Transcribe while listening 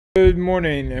Good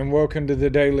morning and welcome to the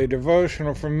daily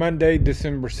devotional for Monday,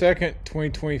 December 2nd,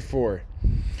 2024.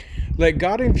 Let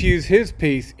God infuse His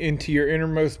peace into your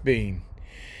innermost being.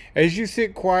 As you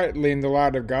sit quietly in the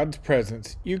light of God's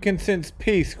presence, you can sense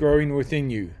peace growing within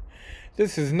you.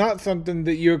 This is not something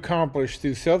that you accomplish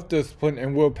through self-discipline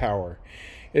and willpower.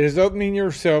 It is opening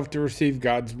yourself to receive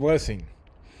God's blessing.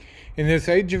 In this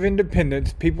age of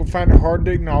independence, people find it hard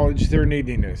to acknowledge their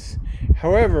neediness.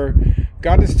 However,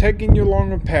 God is taking you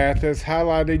along a path that has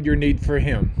highlighted your need for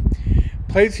Him,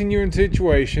 placing you in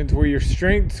situations where your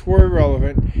strengths were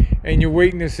irrelevant and your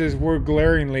weaknesses were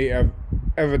glaringly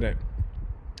evident.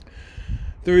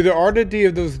 Through the aridity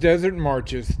of those desert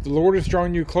marches, the Lord has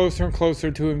drawn you closer and closer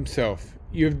to Himself.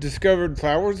 You have discovered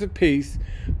flowers of peace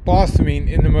blossoming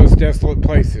in the most desolate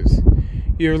places.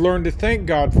 You have learned to thank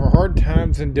God for hard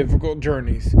times and difficult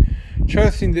journeys,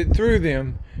 trusting that through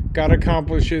them, God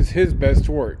accomplishes His best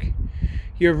work.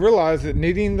 You have realized that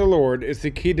needing the Lord is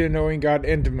the key to knowing God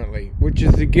intimately, which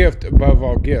is the gift above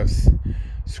all gifts.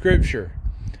 Scripture: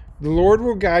 The Lord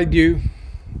will guide you.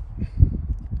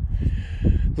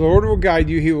 The Lord will guide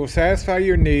you. He will satisfy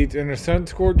your needs in a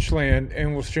sun-scorched land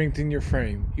and will strengthen your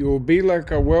frame. You will be like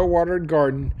a well-watered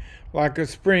garden, like a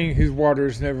spring whose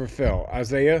waters never fail.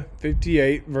 Isaiah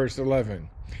 58, verse 11.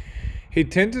 He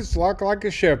tends his flock like a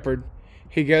shepherd.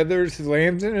 He gathers his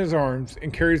lambs in his arms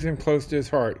and carries them close to his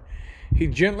heart. He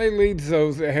gently leads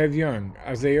those that have young.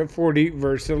 Isaiah 40,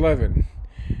 verse 11.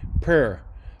 Prayer: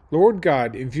 Lord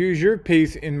God, infuse your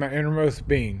peace in my innermost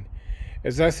being.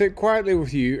 As I sit quietly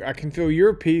with you, I can feel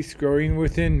your peace growing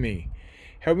within me.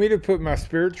 Help me to put my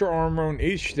spiritual armor on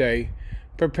each day,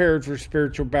 prepared for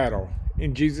spiritual battle.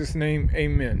 In Jesus' name,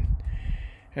 amen.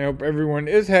 I hope everyone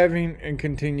is having and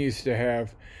continues to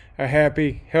have a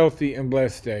happy, healthy, and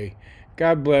blessed day.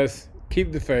 God bless,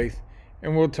 keep the faith,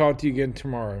 and we'll talk to you again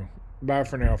tomorrow. Bye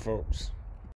for now, folks.